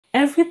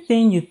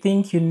Everything you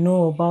think you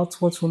know about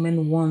what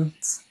women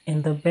want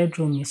in the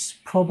bedroom is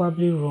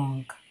probably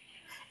wrong.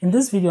 In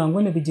this video, I'm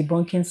going to be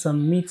debunking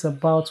some myths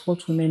about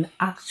what women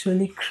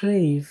actually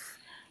crave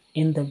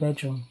in the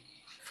bedroom.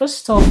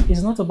 First off,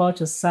 it's not about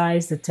your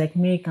size, the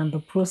technique, and the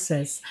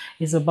process.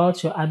 It's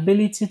about your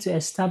ability to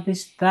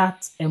establish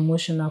that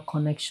emotional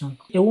connection.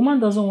 A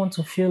woman doesn't want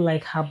to feel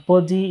like her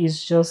body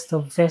is just a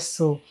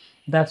vessel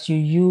that you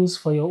use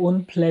for your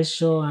own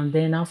pleasure, and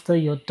then after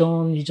you're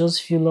done, you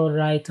just feel all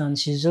right and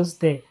she's just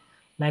there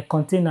like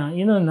container,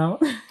 now.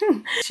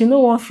 She no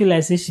wan feel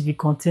like say she be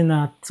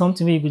container,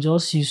 something wey you go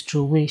just use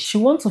throw away. She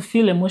want to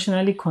feel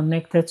emotionally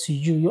connected to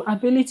you. Your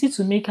ability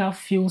to make her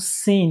feel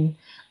seen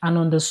and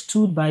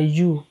understood by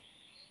you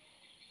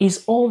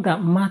is all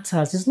that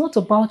matters. It's not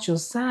about your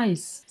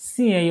size.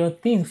 See, your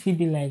thing fit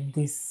be like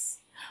this,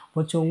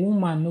 but your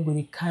woman no go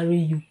dey carry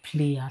you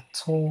play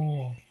at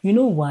all. You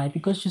know why?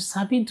 Because you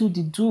sabi do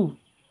the do.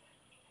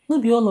 No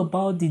be all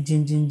about the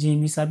gym.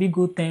 You sabi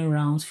go 10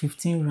 rounds,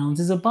 15 rounds.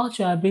 It's about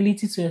your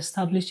ability to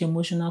establish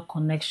emotional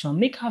connection.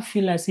 Make her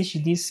feel like say she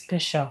dey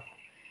special.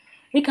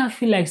 Make her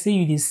feel like say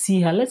you dey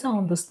see her. Let her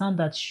understand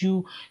that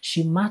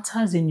she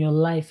matters in your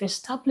life.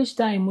 Establish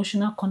that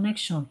emotional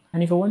connection.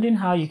 And if you're wondering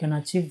how you can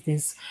achieve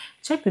this,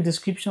 check the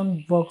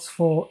description box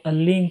for a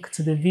link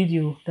to the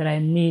video that I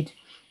made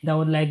that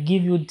would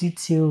give you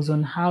details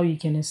on how you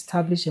can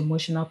establish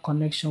emotional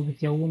connection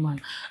with your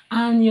woman.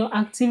 And your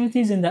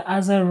activities in the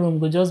other room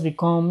will just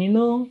become,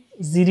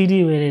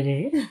 ziriri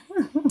werere.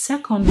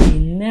 Secondly,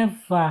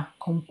 never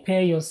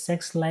compare your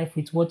sex life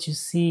with what you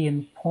see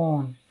in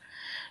porn.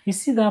 You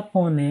see that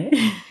porn,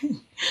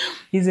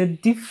 is a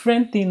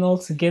different thing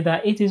altogether.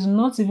 It is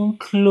not even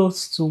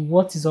close to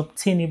what is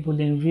obtainable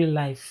in real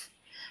life.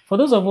 For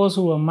those of us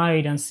who are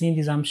married and seeing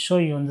this, I'm sure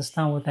you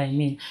understand what I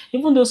mean.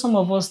 Even though some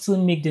of us still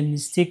make the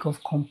mistake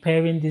of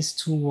comparing these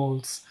two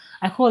worlds.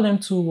 I call them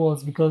two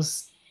worlds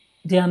because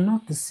they are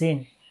not the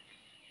same.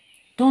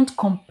 Don't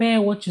compare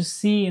what you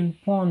see in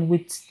porn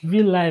with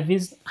real life.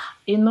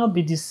 It not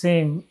be the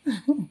same.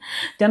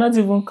 They're not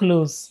even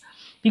close.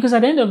 Because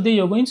at the end of the day,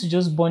 you're going to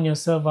just burn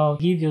yourself out,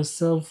 give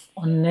yourself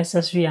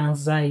unnecessary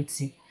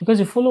anxiety. Because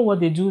you follow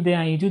what they do there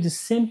and you do the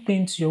same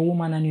thing to your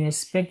woman and you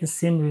expect the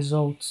same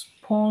results.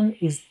 Porn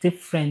is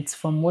different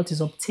from what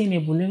is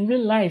obtainable in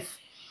real life.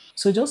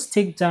 So just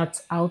take that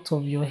out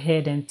of your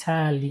head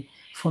entirely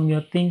from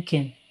your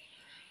thinking.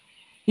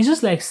 It's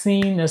just like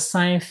seeing a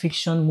science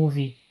fiction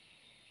movie.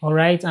 All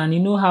right, and you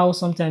know how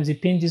sometimes they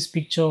paint this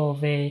picture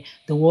of the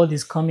world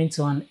is coming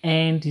to an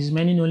end, is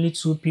remaining only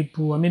 2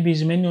 people, or maybe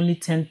it's remaining only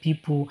 10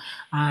 people,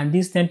 and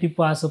these 10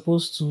 people are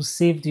supposed to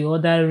save the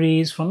other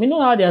race from,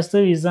 how their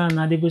stories are,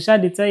 and they go share,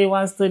 they tell you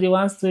one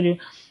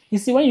story. You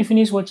see, when you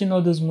finish watching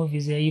all those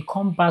movies, you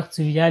come back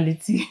to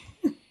reality,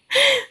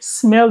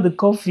 smell the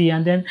coffee,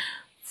 and then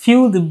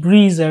feel the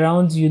breeze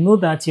around you, know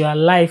that you are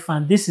alive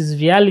and this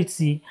is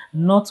reality,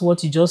 not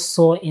what you just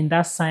saw in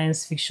that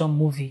science fiction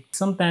movie.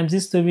 Sometimes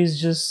these stories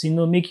just,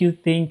 make you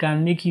think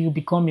and make you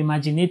become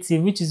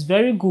imaginative, which is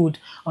very good,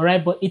 all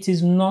right, but it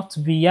is not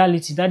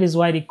reality. That is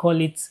why they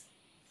call it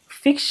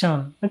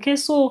fiction. Okay,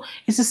 so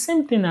it's the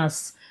same thing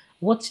as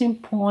watching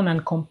porn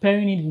and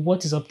comparing it with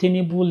what is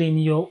obtainable in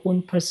your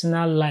own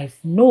personal life.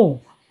 No,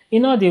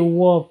 they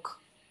work.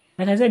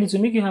 Like I said, it will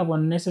make you have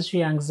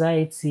unnecessary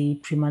anxiety,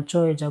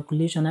 premature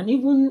ejaculation, and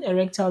even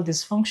erectile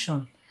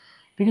dysfunction.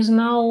 Because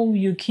now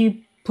you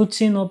keep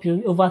putting up, your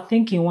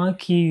overthinking one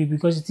kill you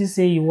because you still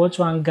say you watch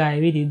one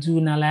guy where they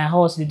do now like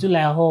horse, they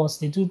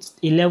do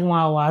 11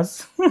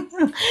 hours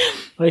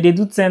or they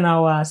do 10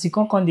 hours. You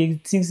can't come they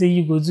think say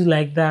you go do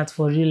like that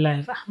for real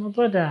life. My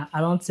brother,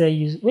 I don't tell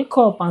you. Wake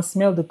up and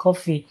smell the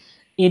coffee.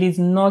 It is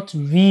not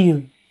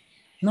real.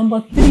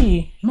 Number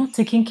 3, not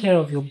taking care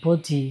of your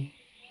body.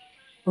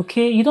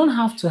 Okay, you don't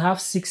have to have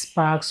 6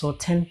 packs or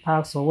 10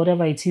 packs or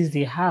whatever it is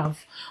they have,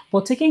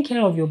 but taking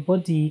care of your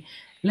body,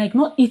 like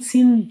not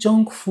eating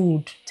junk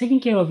food, taking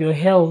care of your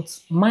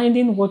health,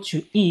 minding what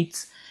you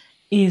eat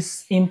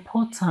is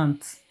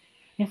important.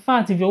 In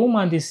fact, if your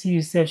woman they see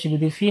yourself, she will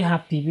they feel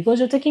happy because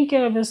you're taking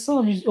care of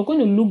yourself. You're going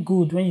to look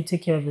good when you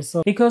take care of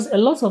yourself because a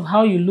lot of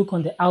how you look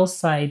on the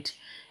outside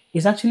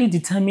is actually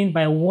determined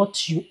by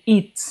what you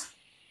eat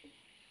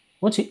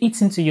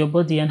into your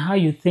body and how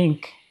you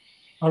think.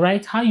 All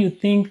right, how you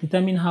think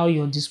determine how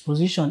your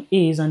disposition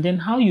is, and then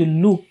how you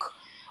look.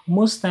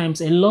 Most times,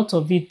 a lot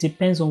of it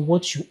depends on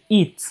what you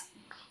eat.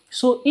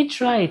 So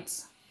eat right.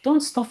 Don't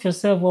stuff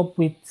yourself up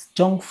with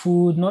junk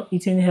food, not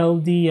eating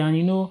healthy,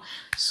 and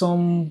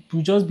some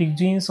will just be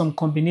doing some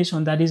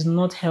combination that is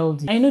not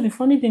healthy. And the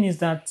funny thing is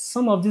that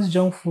some of this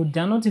junk food,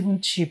 they are not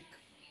even cheap.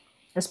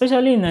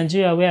 Especially in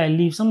Nigeria where I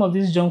live, some of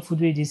this junk food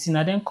where they see,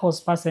 now then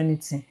cost past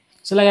anything.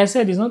 So like I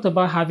said, it's not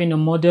about having a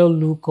model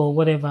look or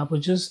whatever,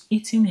 but just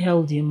eating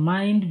healthy.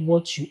 Mind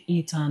what you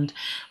eat. And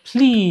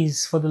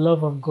please, for the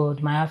love of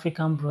God, my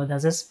African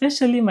brothers,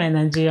 especially my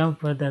Nigerian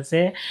brothers,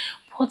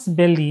 pot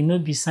belly no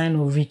be sign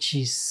of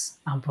riches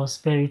and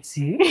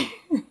prosperity.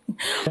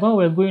 When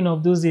we're growing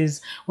up those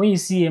days, when you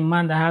see a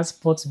man that has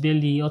pot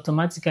belly,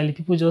 automatically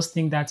people just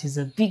think that he's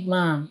a big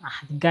man.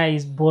 Ah, the guy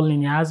is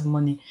balling, he has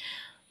money.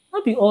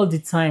 Not be all the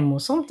time.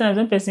 Sometimes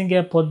when person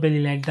get pot belly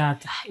like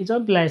that, it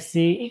just be like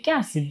say it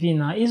can't be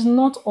now. It's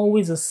not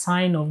always a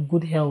sign of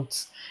good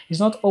health. It's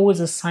not always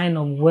a sign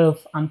of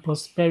wealth and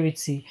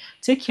prosperity.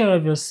 Take care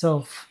of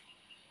yourself.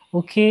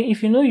 Okay,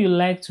 if you know you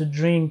like to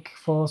drink,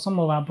 for some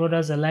of our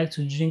brothers that like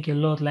to drink a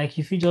lot, like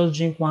if you just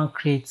drink one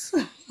crate,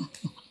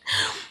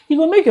 you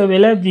go make your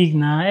belly big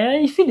now.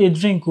 If you dey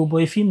drink, oh, but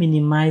if you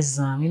minimize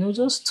them,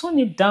 just tone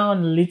it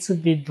down a little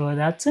bit,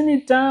 brother. Tone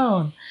it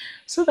down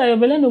so that your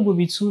belly no go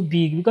be too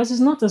big because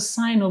it's not a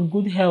sign of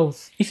good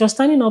health. If you're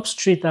standing up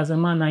straight as a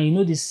man and you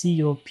know they see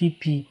your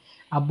PP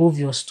above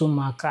your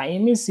stomach, it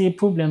means a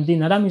problem dey.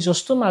 Now that means your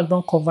stomach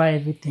don't cover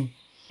everything.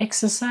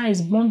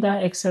 Exercise, burn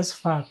that excess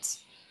fat.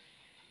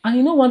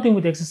 And one thing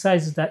with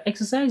exercise is that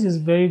exercise is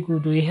very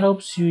good. It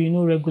helps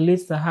you,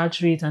 regulate the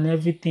heart rate and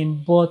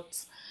everything.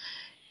 But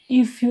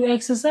if you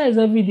exercise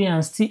every day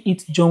and still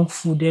eat junk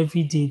food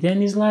every day,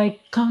 then it's like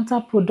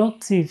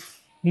counterproductive.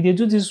 You dey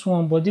do this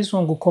one, but this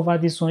one will cover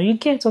this one. You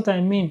get what I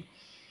mean?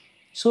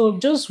 So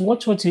just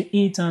watch what you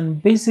eat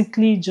and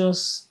basically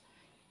just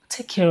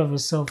take care of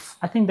yourself.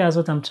 I think that's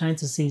what I'm trying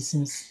to say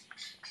since.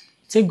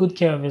 Take good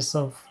care of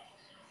yourself.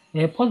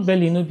 Pot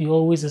belly no be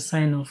always a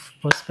sign of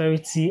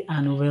prosperity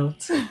and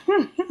wealth.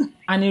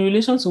 And in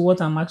relation to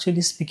what I'm actually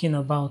speaking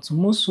about,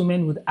 most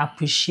women would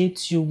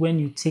appreciate you when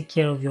you take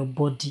care of your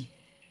body.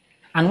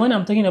 And when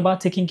I'm talking about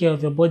taking care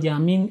of your body, I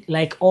mean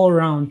like all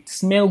round,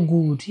 smell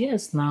good.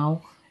 Yes,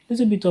 now,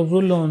 little bit of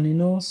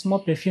roll-on, small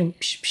perfume,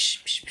 psh,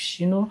 psh, psh,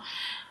 psh,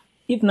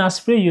 If na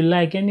spray you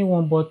like,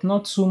 anyone, but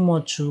not too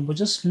much, but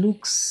just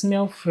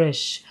smell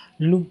fresh,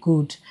 look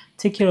good,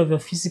 take care of your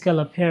physical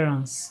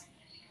appearance.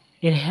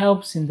 It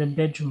helps in the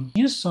bedroom.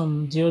 Use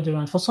some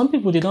deodorant. For some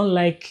people, they don't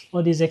like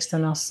all this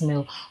external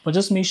smell, but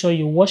just make sure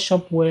you wash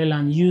up well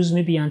and use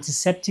maybe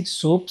antiseptic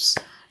soaps.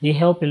 They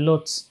help a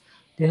lot.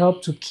 They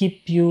help to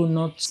keep you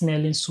not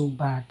smelling so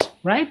bad,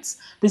 right?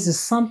 This is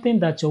something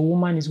that your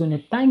woman is going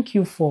to thank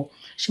you for.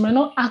 She might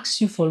not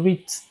ask you for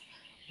it,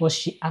 but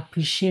she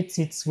appreciates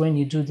it when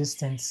you do these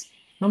things.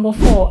 Number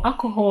 4,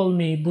 alcohol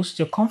may boost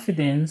your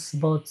confidence,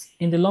 but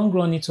in the long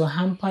run, it will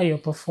hamper your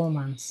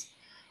performance.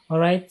 All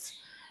right?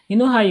 You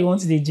know how you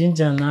want the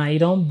ginger now, you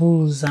don't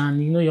booze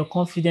and your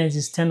confidence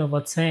is 10 over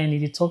 10.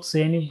 If you talk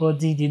to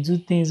anybody, they do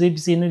things, maybe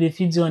say they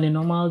feed you on a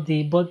normal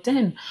day. But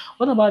then,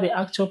 what about the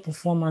actual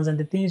performance and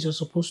the things you're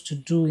supposed to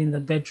do in the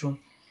bedroom?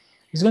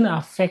 It's going to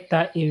affect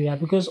that area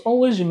because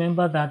always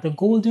remember that the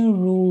golden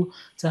rule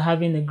to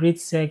having a great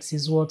sex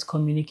is what?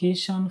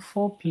 Communication,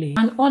 foreplay,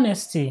 and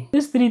honesty.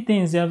 These 3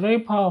 things, they are very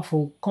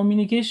powerful.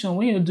 Communication,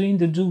 when you're doing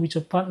the do with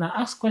your partner,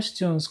 ask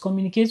questions,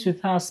 communicate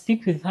with her,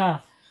 speak with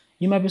her.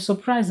 You might be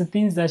surprised the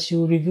things that she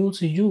will reveal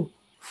to you.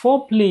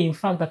 Foreplay, in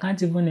fact, I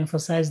can't even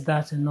emphasize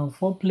that enough.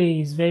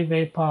 Foreplay is very,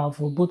 very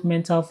powerful, both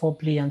mental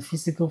foreplay and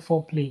physical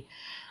foreplay.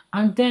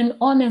 And then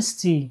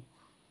honesty.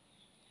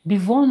 Be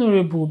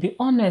vulnerable, be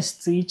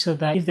honest to each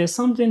other. If there's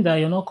something that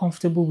you're not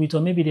comfortable with, or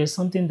maybe there's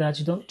something that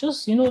you don't,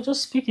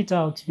 just speak it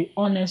out. Be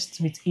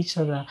honest with each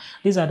other.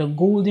 These are the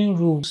golden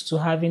rules to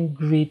having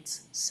great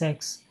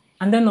sex.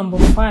 And then number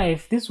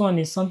 5, this one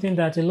is something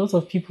that a lot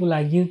of people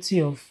are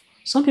guilty of.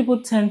 Some people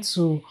tend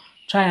to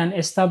try and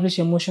establish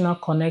emotional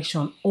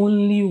connection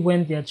only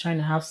when they're trying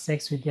to have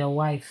sex with their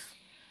wife.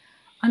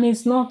 And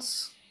it's not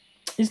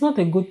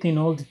a good thing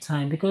all the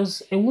time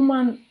because a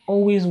woman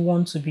always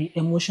wants to be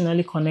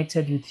emotionally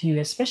connected with you,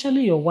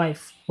 especially your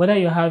wife, whether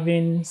you're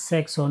having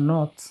sex or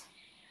not,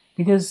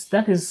 because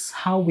that is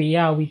how we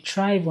are. We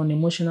thrive on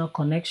emotional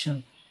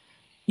connection.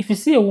 If you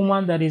see a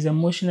woman that is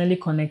emotionally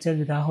connected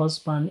with her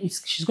husband,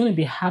 she's going to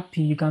be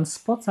happy. You can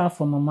spot her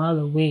from a mile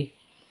away.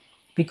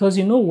 Because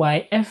you know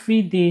why?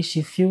 Every day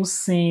she feels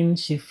seen,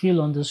 she feels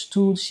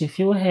understood, she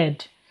feels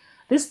heard.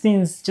 These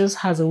things just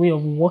has a way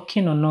of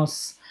working on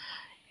us.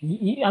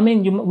 I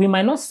mean, we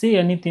might not say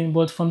anything,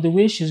 but from the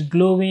way she's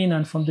glowing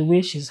and from the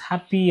way she's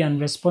happy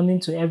and responding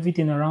to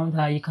everything around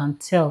her, you can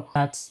tell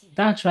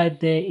that right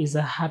there is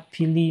a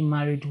happily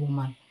married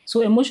woman.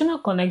 So emotional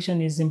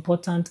connection is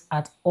important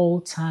at all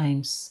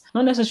times.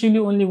 Not necessarily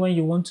only when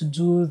you want to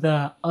do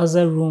the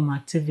other room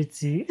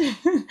activity.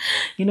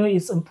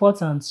 It's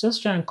important.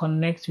 Just try and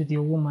connect with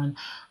your woman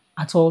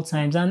at all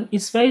times. And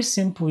it's very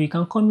simple. You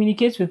can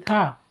communicate with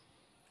her.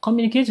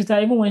 Communicate with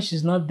her even when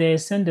she's not there.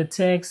 Send a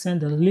text,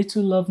 send a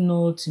little love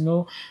note,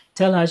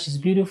 tell her she's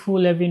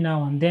beautiful every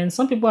now and then.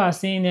 Some people are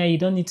saying, you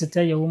don't need to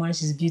tell your woman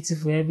she's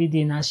beautiful every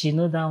day. Now she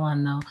know that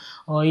one now.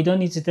 Or you don't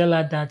need to tell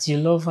her that you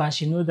love her.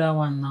 She know that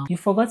one now. You've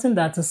forgotten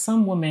that to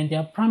some women,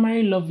 their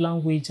primary love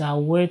language are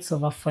words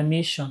of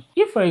affirmation.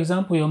 If, for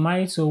example, you're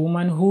married to a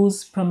woman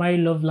whose primary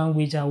love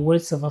language are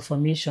words of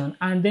affirmation,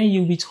 and then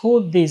you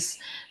withhold this,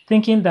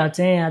 thinking that,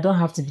 I don't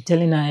have to be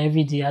telling her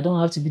every day, I don't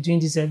have to be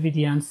doing this every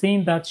day, and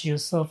saying that to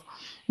yourself,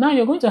 now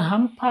you're going to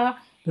hamper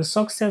the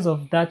success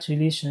of that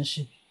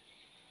relationship.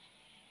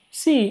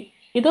 See,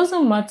 It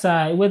doesn't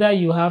matter whether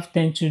you have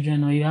 10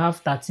 children or you have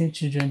 13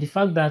 children. The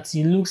fact that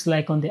it looks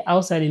like on the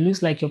outside, it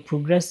looks like you're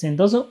progressing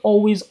doesn't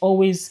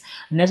always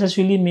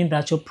necessarily mean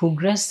that you're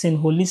progressing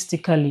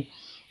holistically.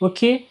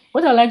 Okay?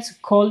 What I like to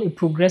call a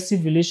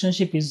progressive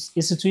relationship is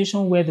a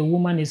situation where the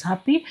woman is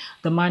happy,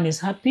 the man is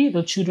happy,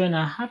 the children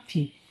are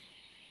happy.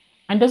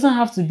 And it doesn't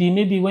have to be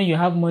maybe when you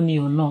have money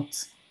or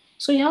not.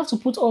 So you have to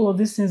put all of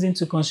these things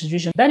into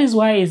consideration. That is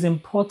why it's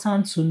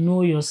important to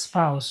know your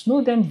spouse.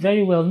 Know them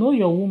very well. Know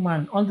your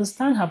woman.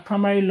 Understand her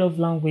primary love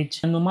language.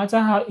 And no matter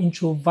how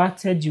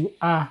introverted you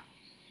are,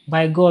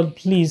 by God,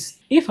 please,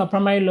 if her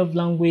primary love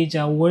language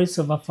are words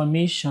of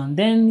affirmation,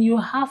 then you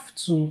have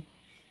to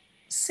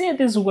say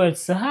these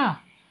words to her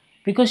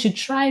because you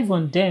thrive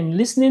on them.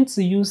 Listening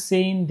to you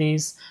saying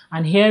this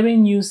and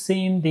hearing you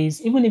saying this,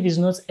 even if it's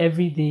not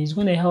every day, is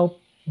going to help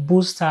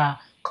boost her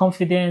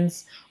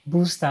confidence,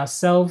 boost her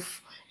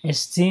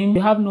self-esteem.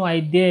 You have no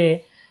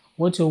idea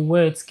what your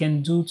words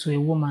can do to a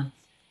woman,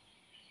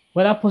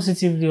 whether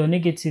positively or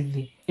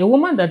negatively. A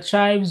woman that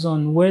thrives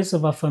on words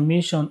of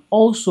affirmation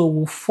also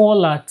will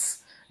fall at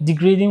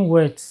degrading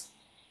words,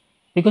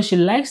 because she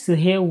likes to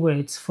hear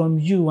words from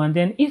you. And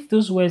then if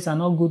those words are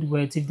not good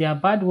words, if they are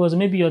bad words,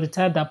 maybe you're the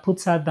type that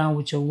puts her down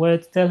with your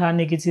words, tell her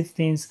negative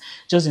things,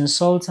 just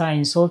insult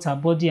her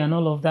body and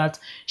all of that,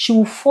 she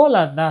will fall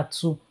at that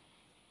too.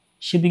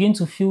 She'll begin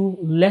to feel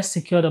less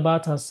secured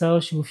about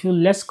herself. She will feel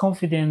less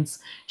confident.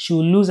 She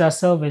will lose her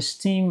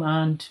self-esteem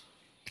and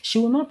she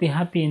will not be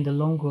happy in the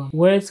long run.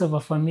 Words of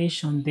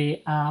affirmation,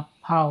 they are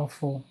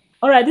powerful.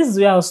 All right, this is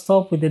where I'll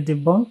stop with the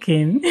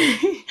debunking.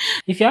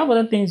 If you have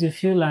other things you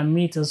feel are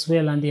myths as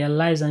well and they are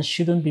lies and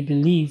shouldn't be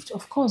believed,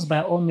 of course,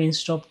 by all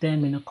means, drop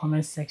them in the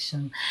comment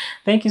section.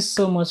 Thank you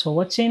so much for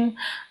watching.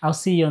 I'll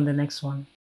see you on the next one.